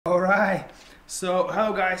right. So,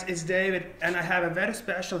 hello guys, it's David, and I have a very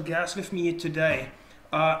special guest with me today.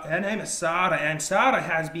 Her name is Sarah, and Sarah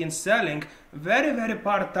has been selling very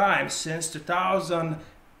part-time since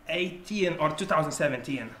 2018 or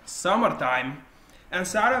 2017, summertime. And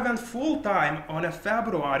Sarah went full-time on a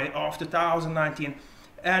February of 2019,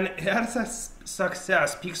 and her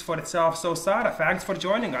success speaks for itself. So, Sarah, thanks for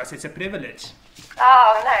joining us. It's a privilege.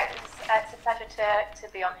 Oh, no, it's a pleasure to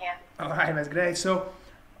be on here. All right, that's great. So,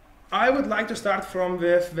 I would like to start from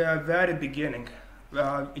with the very beginning,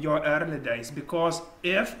 your early days, because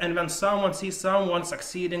if and when someone sees someone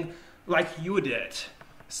succeeding like you did,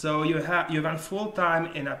 so you went full time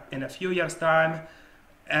in a few years' time,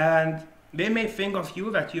 and they may think of you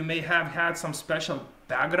that you may have had some special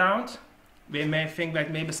background. They may think that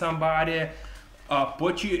maybe somebody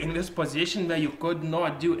put you in this position where you could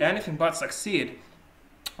not do anything but succeed.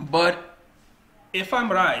 But if I'm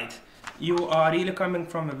right, you are really coming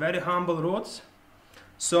from a very humble roots.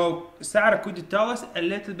 So, Sarah, could you tell us a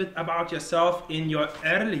little bit about yourself in your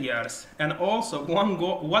early years, and also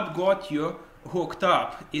what got you hooked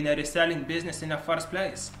up in a reselling business in the first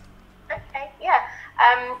place? Okay, yeah.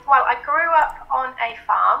 Well, I grew up on a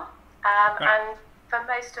farm, and for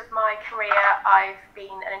most of my career, I've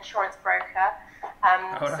been an insurance broker.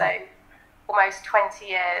 So, almost 20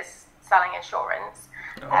 years selling insurance.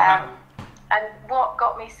 And what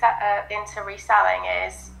got me into reselling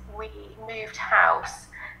is we moved house,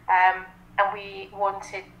 and we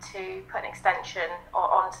wanted to put an extension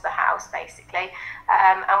onto the house, basically,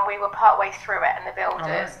 and we were partway through it, and the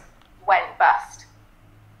builders went bust,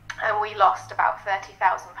 and we lost about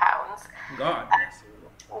 £30,000. God.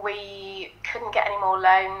 We couldn't get any more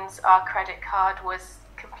loans. Our credit card was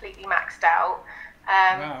completely maxed out,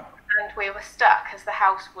 and we were stuck because the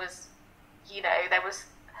house was,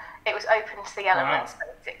 it was open to the elements,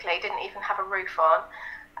 basically. Didn't even have a roof on.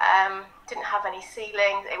 Didn't have any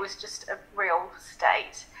ceilings. It was just a real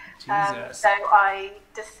state. So I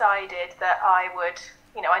decided that I would,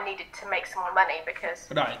 I needed to make some more money because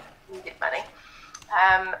I needed money.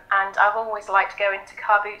 And I've always liked going to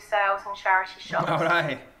car boot sales and charity shops.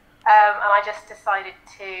 And I just decided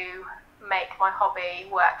to make my hobby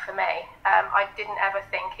work for me. I didn't ever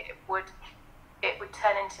think it would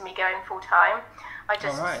turn into me going full time. I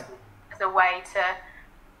just as a way to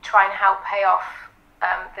try and help pay off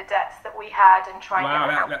the debts that we had and try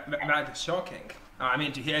and get that is shocking. I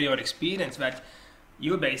mean, to hear your experience that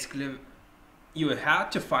you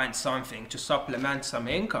had to find something to supplement some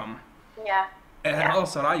income. Yeah. And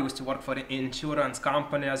also, I used to work for an insurance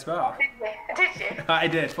company as well. Did you? I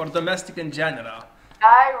did, for domestic in general.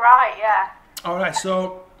 Oh, right, yeah. All right,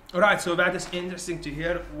 so that is interesting to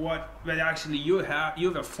hear that actually you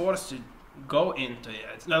were forced to go into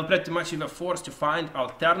it. Well, pretty much you were forced to find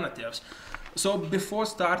alternatives. So before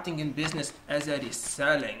starting in business as a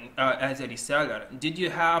reseller, did you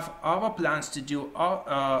have other plans to do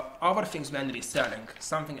other things when reselling?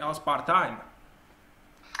 Something else part-time?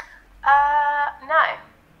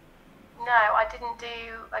 No, I didn't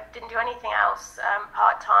do anything else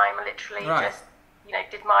part-time. Literally just,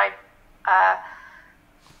 did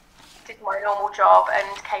my normal job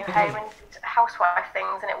and came home and did housewife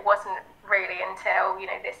things, and it wasn't really until,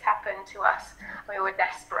 this happened to us, we were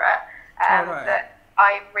desperate, that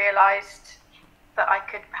I realised that I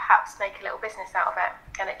could perhaps make a little business out of it,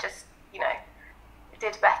 and it just, it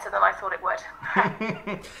did better than I thought it would.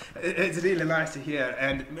 It's really nice to hear,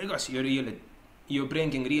 and because you're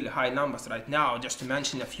bringing really high numbers right now. Just to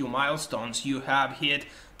mention a few milestones, you have hit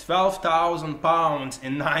 £12,000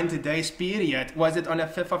 in 90 days period. Was it on the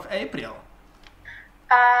 5th of April?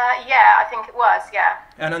 Yeah, I think it was, yeah.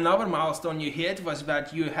 And another milestone you hit was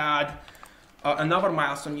that you had,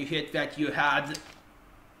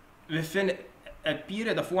 within a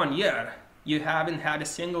period of 1 year, you haven't had a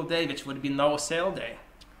single day which would be no sale day.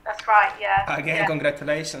 That's right, yeah. Again,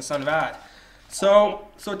 congratulations on that. So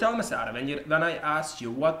tell me, Sarah, when I asked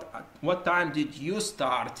you what time did you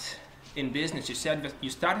start in business, you said that you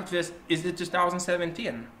started with, is it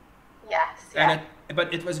 2017? Yes, yeah.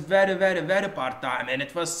 But it was very part-time, and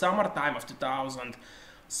it was summertime of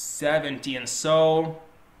 2017. So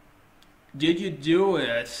did you do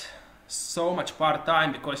it so much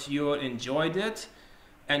part-time because you enjoyed it,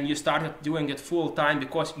 and you started doing it full-time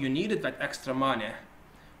because you needed that extra money?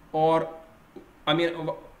 Or, I mean,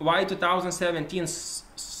 why 2017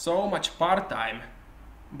 so much part-time,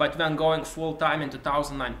 but then going full-time in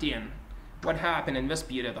 2019? What happened in this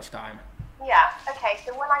period of time? Yeah, okay,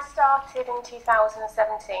 so when I started in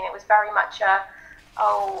 2017, it was very much I'm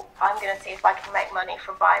going to see if I can make money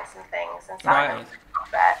from buying some things and selling them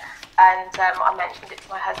profit. And I mentioned it to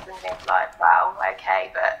my husband, and he was like, well,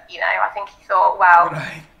 okay, but, you know, I think he thought, well,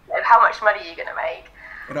 Right. you know, how much money are you going to make?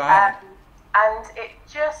 Right. And it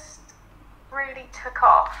just really took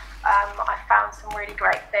off. I found some really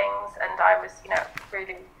great things, and I was, you know,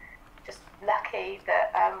 really just lucky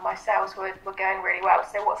that my sales were going really well.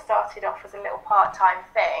 So what started off as a little part-time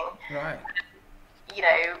thing, Right. you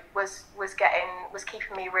know, was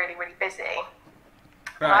keeping me really, really busy.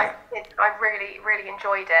 Right. I really, really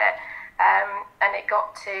enjoyed it. And it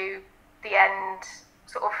got to the end,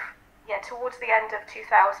 sort of, towards the end of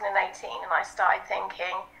 2018, and I started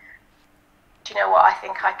thinking, do you know what, I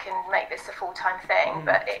think I can make this a full-time thing.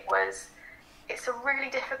 But it's a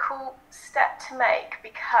really difficult step to make,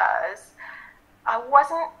 because I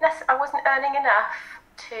wasn't earning enough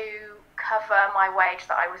to cover my wage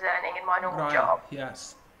that I was earning in my normal job.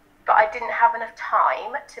 Yes. But I didn't have enough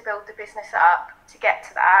time to build the business up to get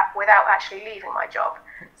to that without actually leaving my job.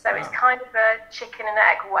 So it's kind of a chicken and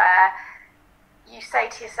egg, where you say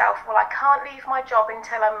to yourself, well, I can't leave my job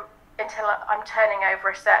until I'm turning over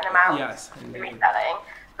a certain amount in reselling,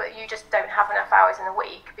 but you just don't have enough hours in the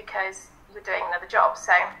week because you're doing another job.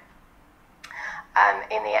 So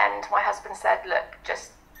in the end, my husband said, look,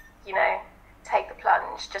 just, you know, take the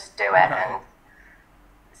plunge, just do it and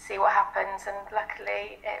see what happens. And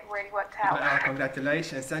luckily it really worked out. Well,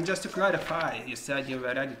 congratulations. And just to clarify, you said you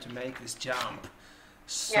were ready to make this jump.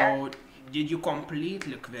 So did you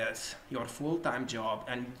completely quit your full-time job,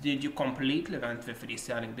 and did you completely went with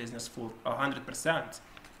reselling business full 100%?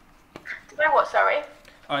 Did I what, sorry?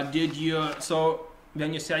 Did you, so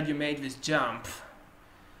when you said you made this jump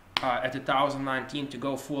at 2019 to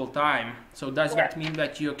go full-time, so does that mean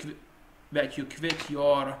that you quit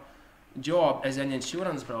your job as an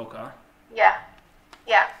insurance broker? Yeah.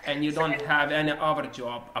 And you don't have any other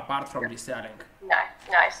job apart from reselling? No.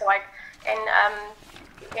 So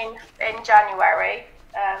in January,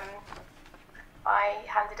 I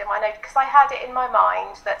handed in my notice, because I had it in my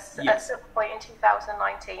mind that at some point in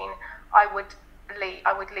 2019 I would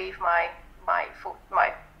leave my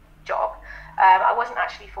job. I wasn't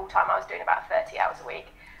actually full-time. I was doing about 30 hours a week.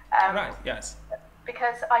 Right. Yes.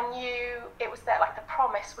 Because I knew it was there, like the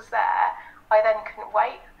promise was there. I then couldn't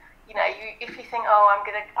wait. You know, if you think, oh, I'm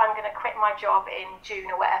gonna quit my job in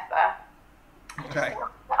June or whatever. I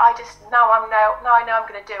know I'm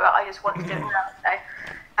gonna do it. I just want to do it now. So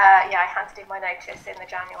I handed in my notice in the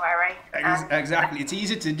January. Exactly. It's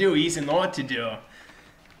easy to do, easy not to do.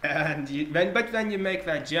 And but when you make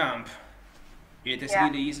that jump, it is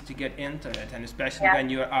really easy to get into it, and especially when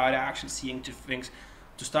you are actually seeing things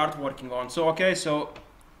to start working on. So I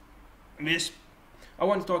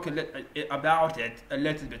want to talk about it a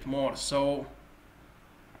little bit more. So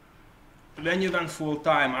when you went full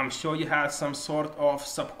time, I'm sure you had some sort of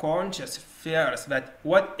subconscious fears that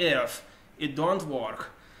what if it don't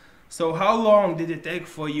work? So how long did it take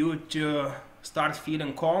for you to start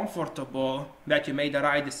feeling comfortable that you made the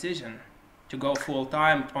right decision to go full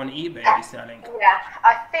time on eBay reselling? Yeah,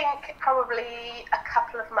 I think probably a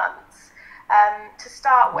couple of months. To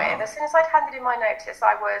start with, as soon as I'd handed in my notice,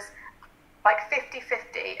 I was like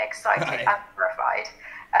 50-50 excited and terrified,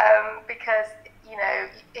 because, you know,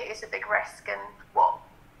 it is a big risk, and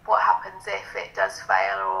what happens if it does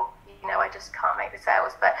fail, or, you know, I just can't make the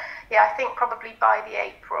sales. But yeah, I think probably by the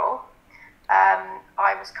April,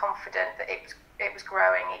 I was confident that it was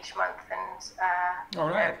growing each month, and all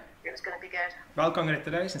right. It was going to be good. Well,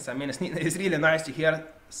 congratulations. I mean, it's really nice to hear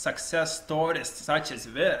success stories such as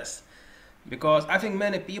this, because I think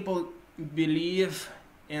many people believe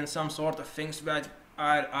in some sort of things that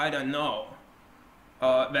I don't know,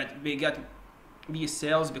 that we get these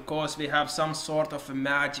sales because we have some sort of a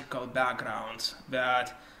magical background,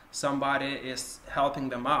 that somebody is helping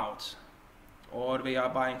them out, or we are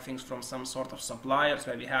buying things from some sort of suppliers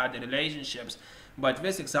where we had the relationships. But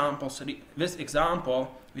this example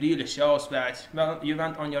really shows that, well, you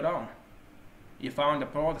went on your own. You found the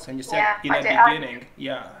products, and you said in the beginning,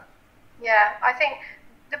 Yeah, I think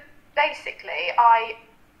basically I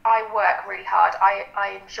work really hard.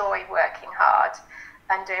 I enjoy working hard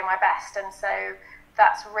and doing my best, and so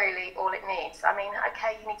that's really all it needs. I mean,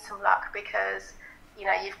 okay, you need some luck, because, you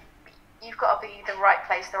know, you've got to be the right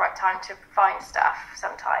place, the right time to find stuff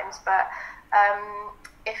sometimes, but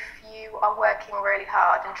if you are working really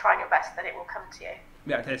hard and trying your best, then it will come to you.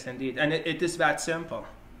 Yeah, it is indeed, and it is that simple.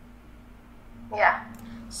 Yeah.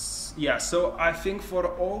 Yeah, so I think for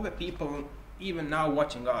all the people even now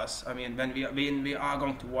watching us, I mean, when we are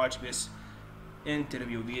going to watch this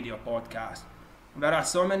interview video podcast, there are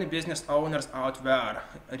so many business owners out there,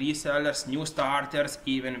 resellers, new starters,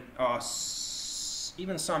 even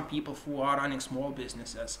even some people who are running small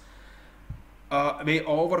businesses, we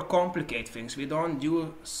overcomplicate things. We don't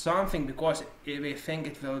do something because we think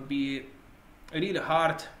it will be really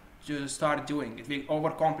hard to start doing it. We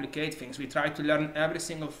overcomplicate things. We try to learn every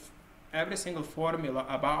single formula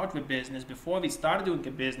about the business before we start doing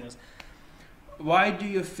a business. Why do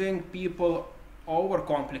you think people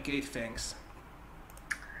overcomplicate things?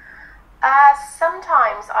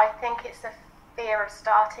 Sometimes I think it's the fear of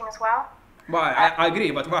starting as well. Why? I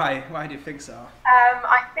agree, but why? Why do you think so?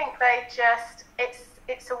 I think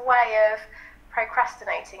it's a way of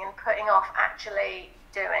procrastinating and putting off actually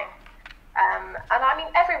doing. And I mean,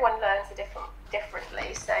 everyone learns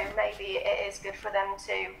differently, so maybe it is good for them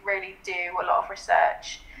to really do a lot of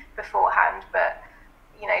research beforehand. But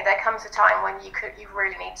you know, there comes a time when you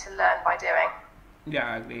really need to learn by doing.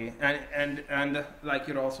 Yeah, I agree. And like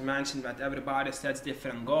you also mentioned, that everybody sets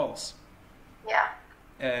different goals. Yeah.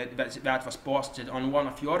 That was posted on one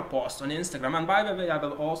of your posts on Instagram. And by the way, I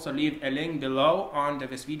will also leave a link below under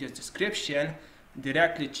this video's description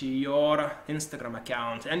directly to your Instagram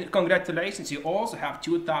account. And congratulations, you also have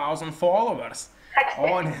 2,000 followers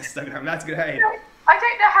on Instagram. That's great. I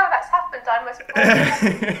don't know how that's happened. I must.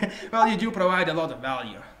 Well, you do provide a lot of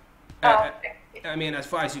value. I mean, as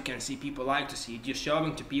far as you can see, people like to see it. You're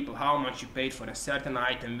showing to people how much you paid for a certain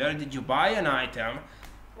item, where did you buy an item,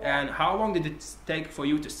 and how long did it take for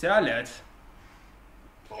you to sell it.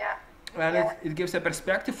 Yeah. And it gives a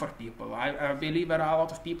perspective for people. I believe there are a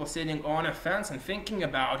lot of people sitting on a fence and thinking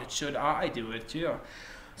about it. Should I do it too?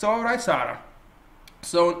 So, all right, Sarah.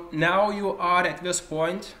 So now you are at this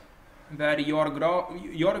point where your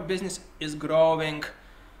business is growing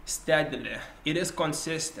steadily. It is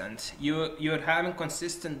consistent. You're having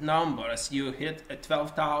consistent numbers. You hit a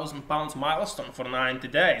 12,000 pounds milestone for 90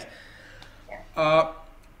 days.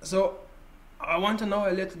 So I want to know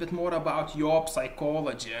a little bit more about your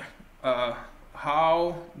psychology.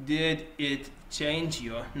 How did it change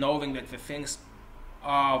you, knowing that the things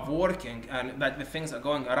are working and that the things are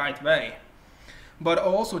going the right way? But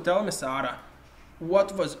also tell me, Sarah,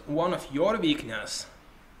 what was one of your weaknesses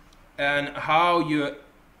and how you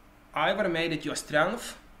either made it your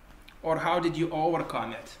strength or how did you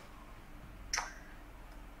overcome it?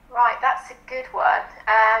 Right, that's a good one.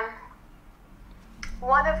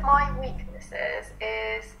 One of my weaknesses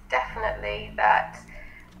is definitely that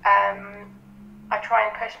I try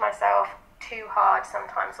and push myself too hard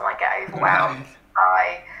sometimes when I get overwhelmed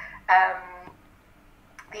by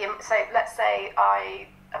so let's say I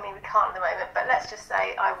mean we can't at the moment, but let's just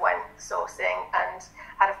say I went sourcing and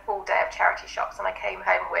had a full day of charity shops and I came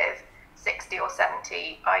home with 60 or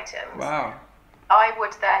 70 items. Wow. I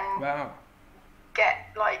would then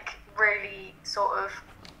get like really sort of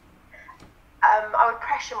I would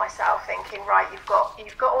pressure myself thinking, right, you've got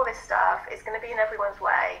all this stuff, it's going to be in everyone's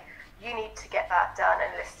way, you need to get that done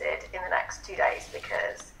and listed in the next 2 days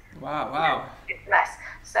because it's a mess.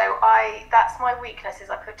 So that's my weakness,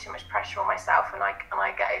 is I put too much pressure on myself and I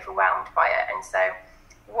get overwhelmed by it. And so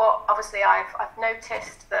obviously I've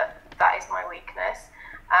noticed that is my weakness.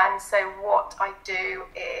 And so what I do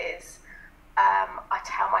is I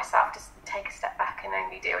tell myself to take a step back and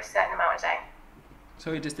only do a certain amount a day.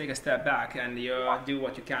 So you just take a step back and you do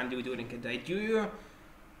what you can do during a day. Do you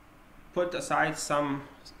put aside some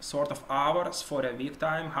sort of hours for a week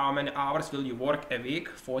time? How many hours will you work a week?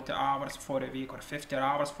 40 hours for a week or 50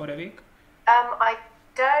 hours for a week? I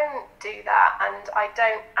don't do that, and I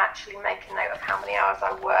don't actually make a note of how many hours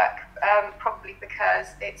I work, probably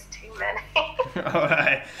because it's too many. All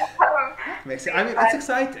right. I mean, it's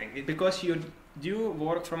exciting because you do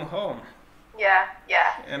work from home. Yeah.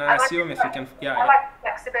 And I assume if you can, I like the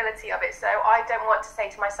flexibility of it, so I don't want to say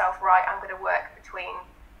to myself, right, I'm going to work between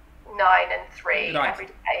 9 and 3 every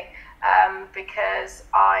day, because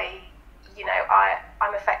I'm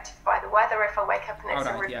affected by the weather. If I wake up and it's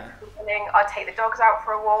a really good morning, I take the dogs out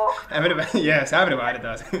for a walk. Everybody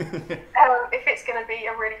does. If it's going to be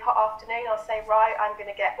a really hot afternoon, I'll say, right, I'm going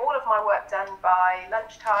to get all of my work done by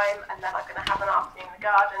lunchtime, and then I'm going to have an afternoon in the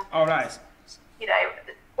garden. All right. You know,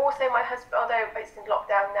 also my husband, although it's in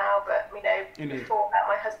lockdown now, but you know, before that,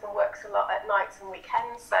 my husband works a lot at nights and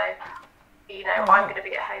weekends, so you know, I'm going to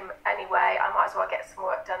be at home anyway. I might as well get some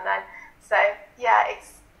work done then. So yeah,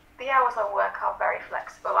 the hours I work are very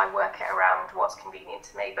flexible. I work it around what's convenient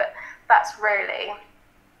to me, but that's really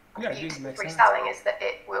reselling, is that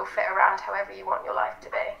it will fit around however you want your life to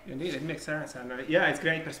be. Indeed, it makes sense. And it's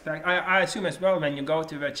great perspective. I assume as well, when you go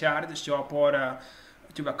to a charity shop or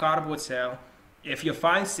to a car boot sale, if you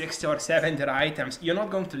find 60 or 70 items, you're not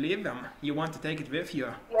going to leave them. You want to take it with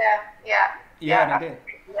you. Yeah. Yeah, indeed.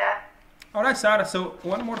 Yeah. All right, Sarah. So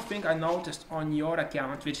one more thing I noticed on your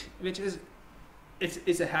account, which is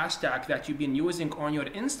it's a hashtag that you've been using on your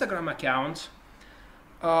Instagram account.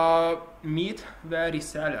 Meet the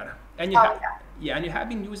reseller, and and you have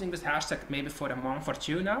been using this hashtag maybe for a month or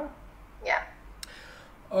two now. Yeah.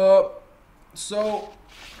 So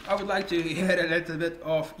I would like to hear a little bit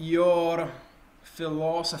of your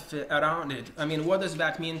philosophy around it. I mean, what does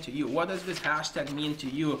that mean to you? What does this hashtag mean to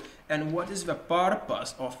you? And what is the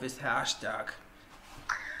purpose of this hashtag?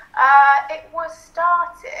 It was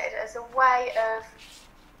started as a way of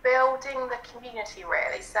building the community,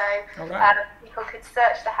 really. So people could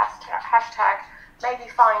search the hashtag, maybe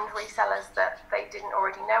find resellers that they didn't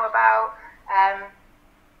already know about,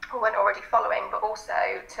 who weren't already following, but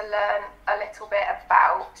also to learn a little bit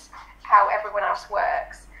about how everyone else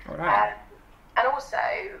works. And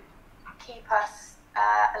also keep us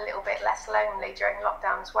a little bit less lonely during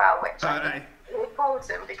lockdown as well, which I think is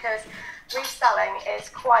important, because reselling is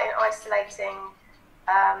quite an isolating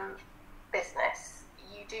business.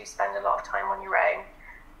 You do spend a lot of time on your own,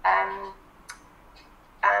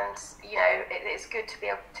 and you know, it's good to be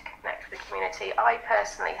able to connect with the community. I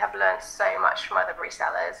personally have learned so much from other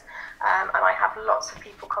resellers, and I have lots of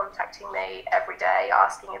people contacting me every day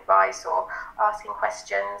asking advice or asking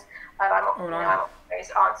questions, and I'm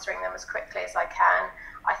always answering them as quickly as I can.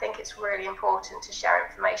 I think it's really important to share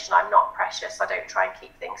information. I'm not precious. I don't try and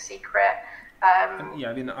keep things secret.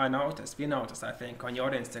 Yeah, we noticed, I think, on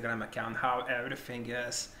your Instagram account how everything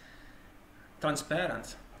is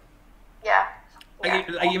transparent. Yeah.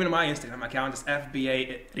 Like even my Instagram account is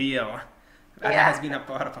FBA Real. And that has been a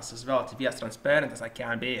purpose as well, to be as transparent as I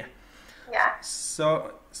can be. Yeah.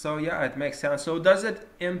 So yeah, it makes sense. So does it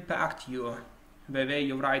impact you the way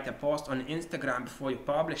you write a post on Instagram before you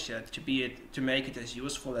publish it to make it as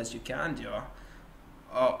useful as you can do?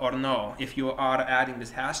 Or no, if you are adding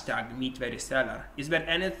this hashtag meet the reseller, is there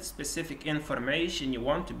any specific information you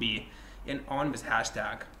want to be on this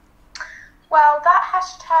hashtag? Well, that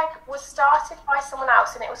hashtag was started by someone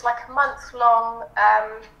else, and it was like a month-long.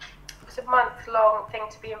 It was a month-long thing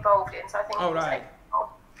to be involved in. So I think. Oh, right.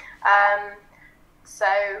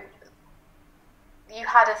 So you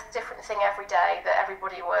had a different thing every day that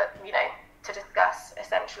everybody were, you know, to discuss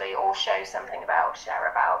essentially, or show something about, share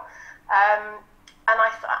about. And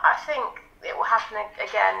I think it will happen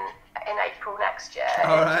again in April next year.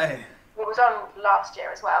 All right. It was on last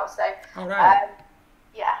year as well. So. All right.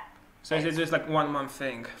 Yeah. So it's just like 1 month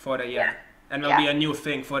thing for the year, and there'll be a new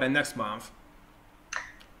thing for the next month,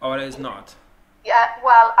 or it is not? Yeah,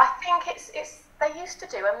 well, I think it's they used to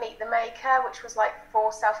do a Meet the Maker, which was like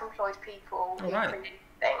for self-employed people who create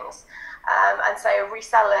things, and so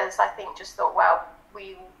resellers, I think, just thought, well,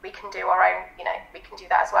 we can do our own, you know, we can do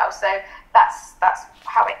that as well. So that's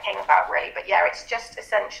how it came about, really. But yeah, it's just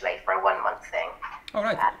essentially for a 1 month thing. All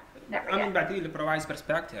right. I mean, that really provides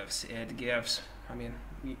perspectives. It gives, I mean,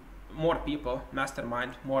 more people,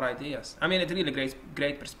 mastermind, more ideas. I mean, it really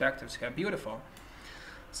great perspectives here. Beautiful.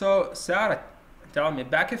 So, Sarah, tell me,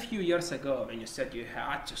 back a few years ago when you said you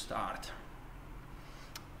had to start,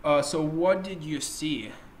 so what did you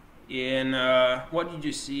see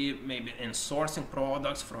maybe in sourcing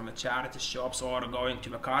products from the charity shops or going to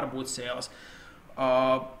the car boot sales?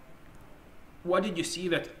 What did you see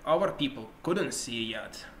that other people couldn't see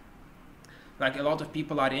yet? Like, a lot of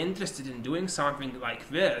people are interested in doing something like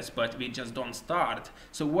this, but we just don't start.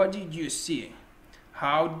 So what did you see?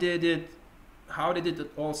 How did it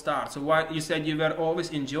all start? So you said you were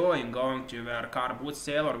always enjoying going to a car boot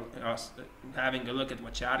sale or having a look at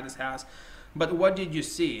what charities has. But what did you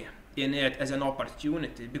see in it as an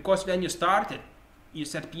opportunity? Because when you started, you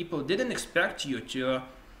said people didn't expect you to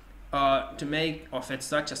make of it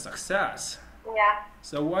such a success. Yeah.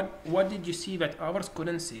 So what did you see that others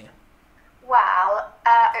couldn't see? Well,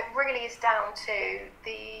 it really is down to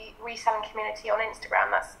the reselling community on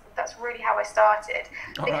Instagram. That's really how I started.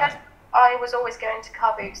 Because I was always going to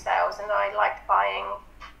car boot sales, and I liked buying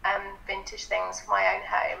vintage things for my own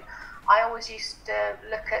home. I always used to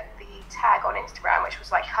look at the tag on Instagram, which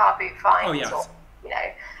was like car boot finds, or, you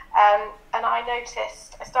know. And I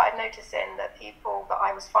started noticing that people that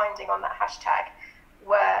I was finding on that hashtag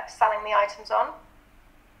were selling the items on.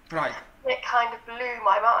 Right. It kind of blew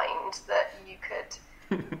my mind that you could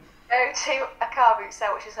go to a car boot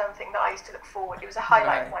sale, which is something that I used to look forward to. It was a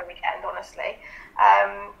highlight of my weekend, honestly,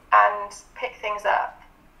 and pick things up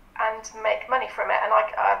and make money from it. And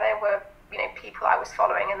there were, you know, people I was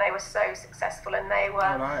following, and they were so successful, and they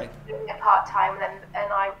were doing it part-time, and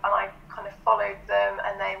I kind of followed them,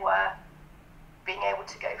 and they were being able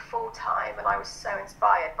to go full-time, and I was so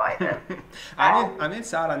inspired by them. I mean,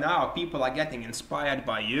 Sarah, now people are getting inspired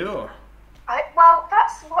by you.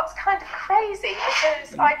 that's kind of crazy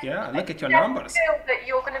because look at your never numbers. feel that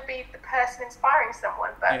you're going to be the person inspiring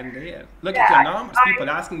someone. But Indeed. Look at your numbers. People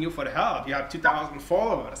asking you for help. You have 2,000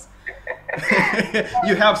 followers.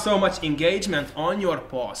 You have so much engagement on your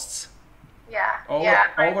posts. Over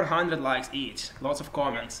 100 likes each. Lots of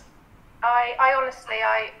comments. I honestly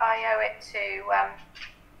owe it to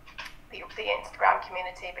the Instagram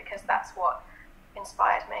community because that's what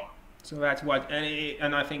inspired me. So that's what,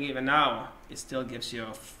 and I think even now it still gives you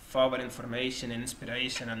further information,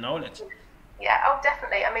 inspiration, and knowledge. Yeah, oh,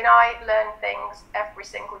 definitely. I mean, I learn things every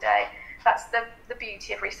single day. That's the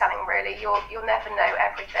beauty of reselling, really. You'll never know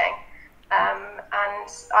everything. And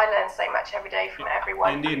I learn so much every day from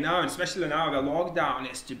everyone. Indeed, now, especially now, the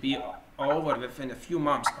lockdown is to be over within a few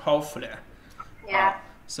months, hopefully. Yeah.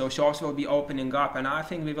 So shops will be opening up, and I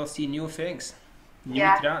think we will see new things, new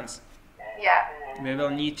trends. Yeah. We will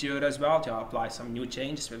need to as well to apply some new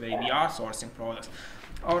changes with the ABR sourcing products.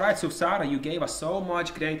 All right, so Sarah, you gave us so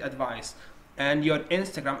much great advice. And your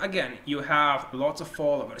Instagram, again, you have lots of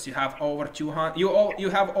followers. You have over 200, you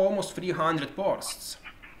have almost 300 posts.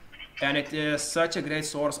 And it is such a great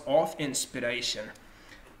source of inspiration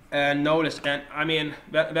and knowledge. And I mean,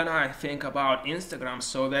 when I think about Instagram,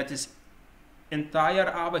 so that is entire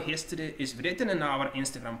our history is written in our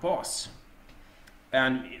Instagram posts.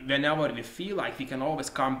 And whenever we feel like, we can always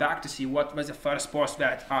come back to see what was the first post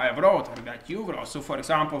that I wrote or that you wrote. So for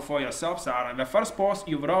example, for yourself, Sarah, the first post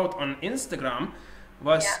you wrote on Instagram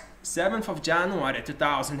was 7th of January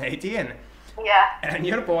 2018. Yeah. And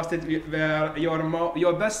you posted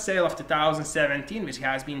your best sale of 2017, which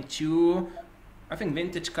has been 2, I think,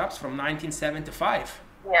 vintage cups from 1975.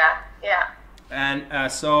 Yeah. And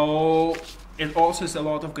so it also is a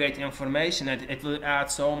lot of great information, and it will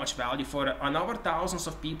add so much value for another thousands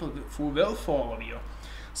of people who will follow you.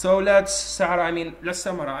 So Sarah, I mean, let's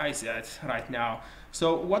summarize it right now.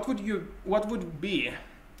 So what would be,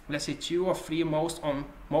 let's say, 2 or 3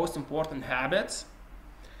 most important habits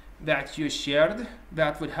that you shared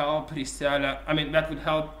that would help reseller? I mean, that would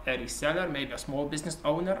help a reseller, maybe a small business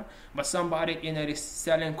owner, but somebody in a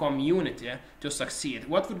reselling community to succeed.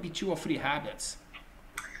 What would be 2 or 3 habits?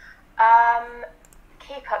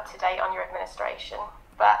 Keep up to date on your administration.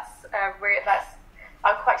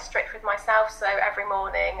 I'm quite strict with myself, so every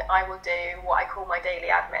morning I will do what I call my daily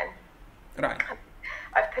admin. Right.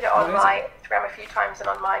 I've put it on my Instagram a few times and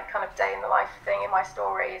on my kind of day in the life thing in my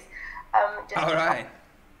stories.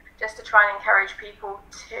 Just to try and encourage people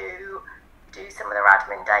to do some of their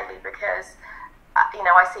admin daily, because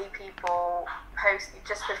I see people post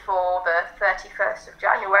just before the 31st of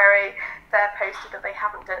January, they're posted that they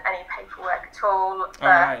haven't done any paperwork at all the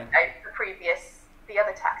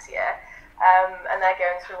other tax year, and they're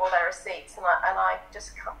going through all their receipts, and I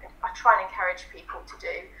try and encourage people to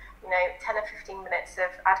do 10 or 15 minutes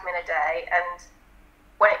of admin a day, and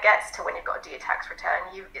when it gets to when you've got to do your tax return,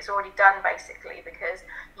 it's already done basically because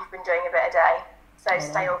you've been doing a bit a day. So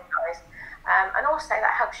stay organised, and also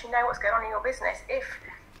that helps you know what's going on in your business. If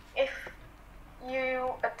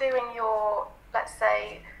you are doing your, let's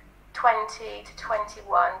say, 20 to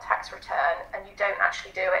 21 tax return and you don't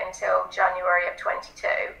actually do it until January of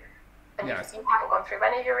 22, and you haven't gone through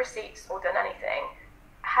any of your receipts or done anything,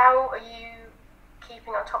 how are you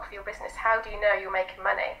keeping on top of your business? How do you know you're making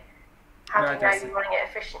money? How do you know you're running it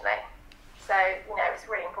efficiently? So, it's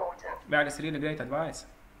really important. That is really great advice.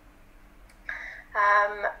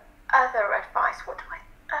 Other advice, what do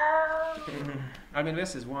I mean,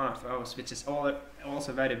 this is one of those which is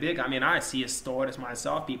also very big. I mean, I see stories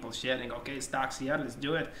myself, people sharing, okay, it's tax year, let's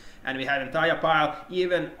do it. And we have entire pile.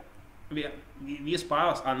 Even these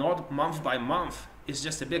piles are not month by month. It's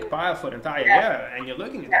just a big pile for the entire year. And you're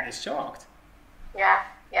looking at it, it's shocked. Yeah.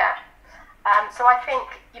 So I think,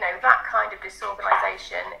 that kind of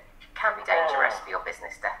disorganization can be dangerous for your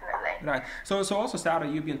business, definitely. Right. So also, Sarah,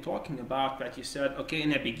 you've been talking about that. You said, okay,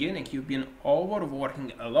 in the beginning, you've been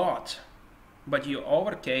overworking a lot, but you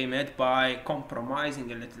overcame it by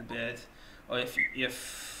compromising a little bit. Or if you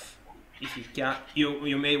can't,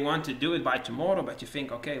 you may want to do it by tomorrow, but you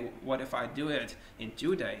think, okay, what if I do it in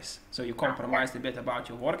 2 days? So you compromised a bit about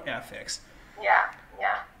your work ethics. Yeah.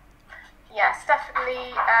 Yes,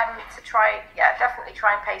 definitely. Definitely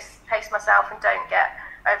try and pace myself and don't get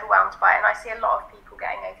overwhelmed by it. And I see a lot of people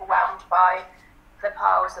getting overwhelmed by the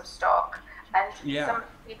piles of stock, and some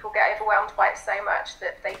people get overwhelmed by it so much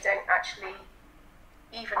that they don't actually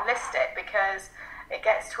even list it because it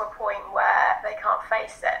gets to a point where they can't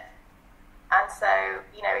face it. And so,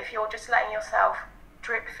 if you're just letting yourself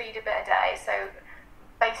drip feed a bit a day, so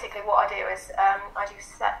basically what I do is I do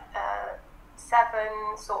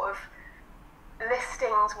 7 sort of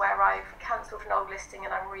listings where I've cancelled an old listing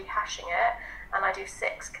and I'm rehashing it, and I do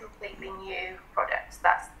 6 completely new products.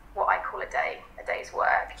 That's what I call a day's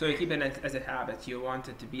work. So you keep it as a habit. You want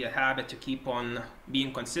it to be a habit to keep on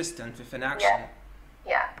being consistent with an action.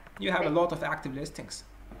 Yeah. You have a lot of active listings.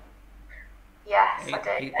 Yes,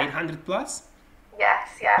 I do. 800 plus?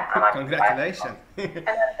 Yes, yeah. And congratulations. And then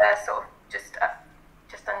they're sort of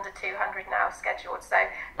just under 200 now scheduled. So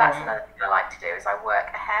that's another thing I like to do is I work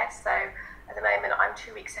ahead. So at the moment I'm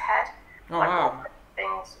 2 weeks ahead. I've got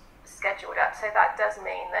things scheduled up. So that does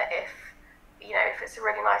mean that if it's a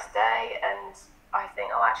really nice day and I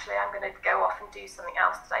think, oh, actually I'm going to go off and do something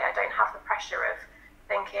else today, I don't have the pressure of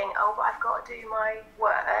thinking, oh, but I've got to do my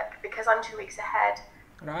work because I'm 2 weeks ahead.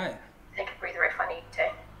 Right. Take a breather if I need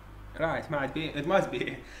to. Right, it must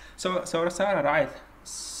be. So Rosanna, right.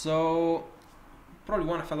 So probably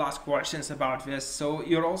one of the last questions about this. So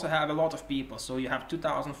you also have a lot of people. So you have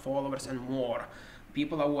 2,000 followers and more.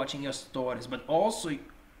 People are watching your stories, but also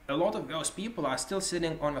a lot of those people are still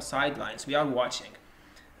sitting on the sidelines. We are watching.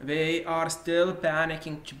 They are still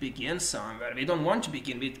panicking to begin somewhere. We don't want to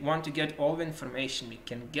begin. We want to get all the information we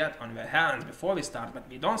can get on their hands before we start, but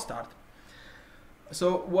we don't start.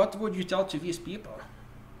 So what would you tell to these people?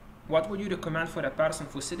 What would you recommend for a person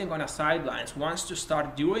who's sitting on the sidelines, wants to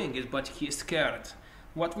start doing it, but he's scared?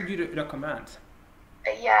 What would you recommend?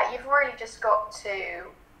 Yeah, you've really just got to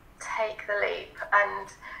take the leap and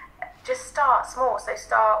just start small. So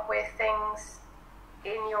start with things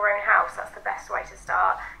in your own house. That's the best way to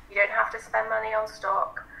start. You don't have to spend money on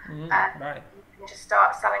stock. Right. You can just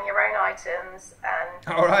start selling your own items.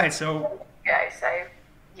 And all right, so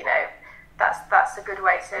that's a good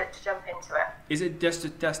way to jump into it. Is it just to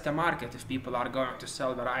test the market if people are going to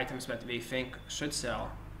sell their items that they think should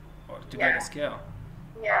sell, or to get a scale?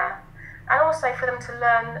 Yeah, and also for them to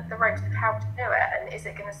learn the ropes of how to do it, and is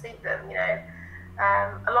it going to suit them?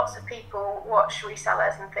 Lots of people watch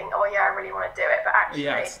resellers and think, oh yeah, I really want to do it, but actually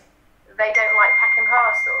they don't like packing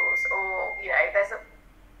parcels, or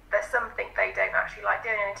there's something they don't actually like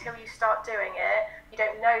doing, and until you start doing it, you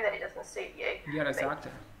don't know that it doesn't suit you. Yeah,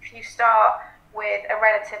 exactly. If you start with a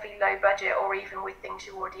relatively low budget, or even with things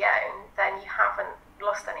you already own, then you haven't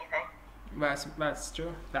lost anything. That's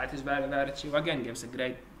true. That is very, very true. Again, gives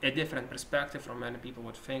a different perspective from many people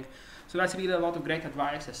would think. So that's really a lot of great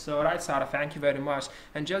advices. So right, Sarah, thank you very much.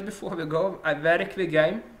 And just before we go, a very quick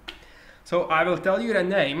game. So I will tell you the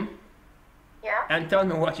name. Yeah. And tell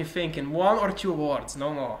me what you think in 1 or 2 words,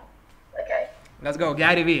 no more. Okay. Let's go,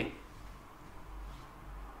 Gary V.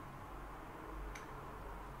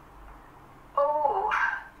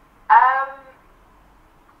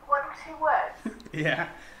 1 or 2 words. Yeah.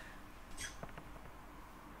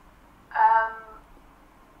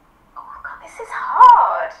 Oh God, this is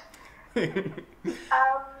hard.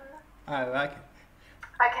 I like it.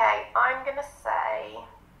 Okay, I'm gonna say.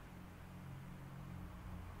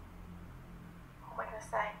 What am I gonna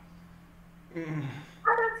say? I'm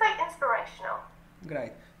gonna say inspirational.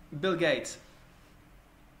 Great. Bill Gates.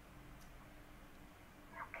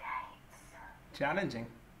 Bill Gates. Challenging.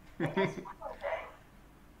 It is challenging.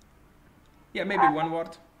 Yeah, maybe 1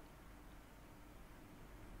 word.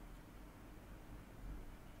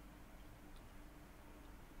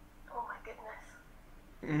 Oh my goodness.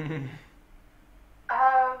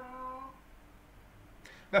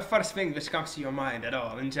 The first thing which comes to your mind at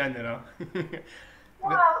all, in general.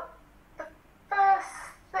 Well, the first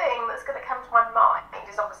thing that's going to come to my mind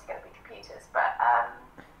is obviously going to be computers, but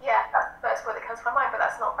yeah, that's the first word that comes to my mind. But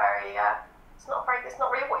that's not very. It's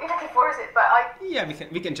not really what you're looking for, is it? But yeah,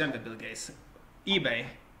 we can jump at Bill Gates. eBay.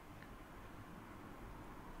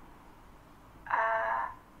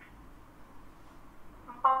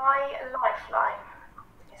 My lifeline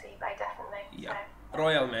is eBay, definitely. Yeah. So.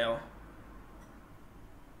 Royal Mail.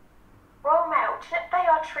 Royal Mail, they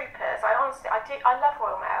are troopers. I love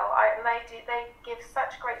Royal Mail. They give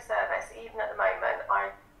such great service. Even at the moment,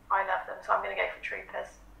 I love them. So I'm going to go for troopers.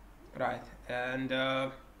 Right. And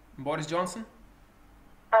Boris Johnson.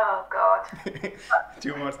 Oh God.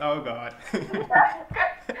 2 words. Oh God. I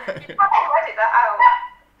edit that out.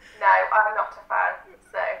 No, I'm not a fan.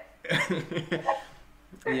 So.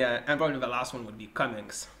 Yeah, and probably the last one would be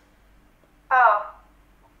Cummings. Oh.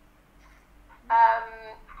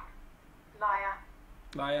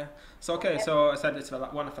 Liar. So okay, so I said it's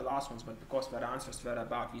one of the last ones, but because their answers were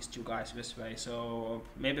about these 2 guys this way, so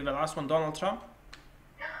maybe the last one, Donald Trump?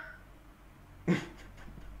 He's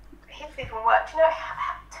even worse.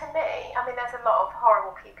 To me, I mean, there's a lot of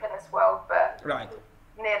horrible people in this world, but right.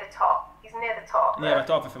 Near the top. He's near the top. Near the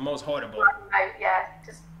top of the most horrible. Yeah,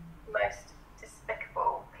 just most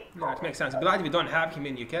despicable people. No, it makes sense. I'm glad we don't have him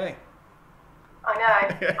in UK.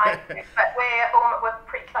 But we're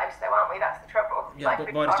pretty close though, aren't we? That's the trouble. Yeah,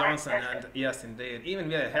 like Boris Johnson, and yes, indeed. Even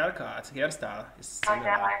with hairstyle is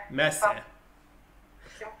similar. Messy.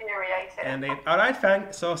 It's infuriating. Indeed. All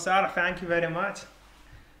right, so Sarah, thank you very much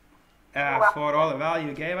for all the value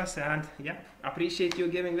you gave us, and yeah, appreciate you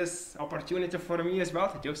giving this opportunity for me as well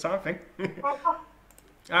to do something. All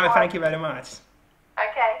right, thank you very much.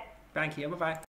 Okay. Thank you. Bye bye.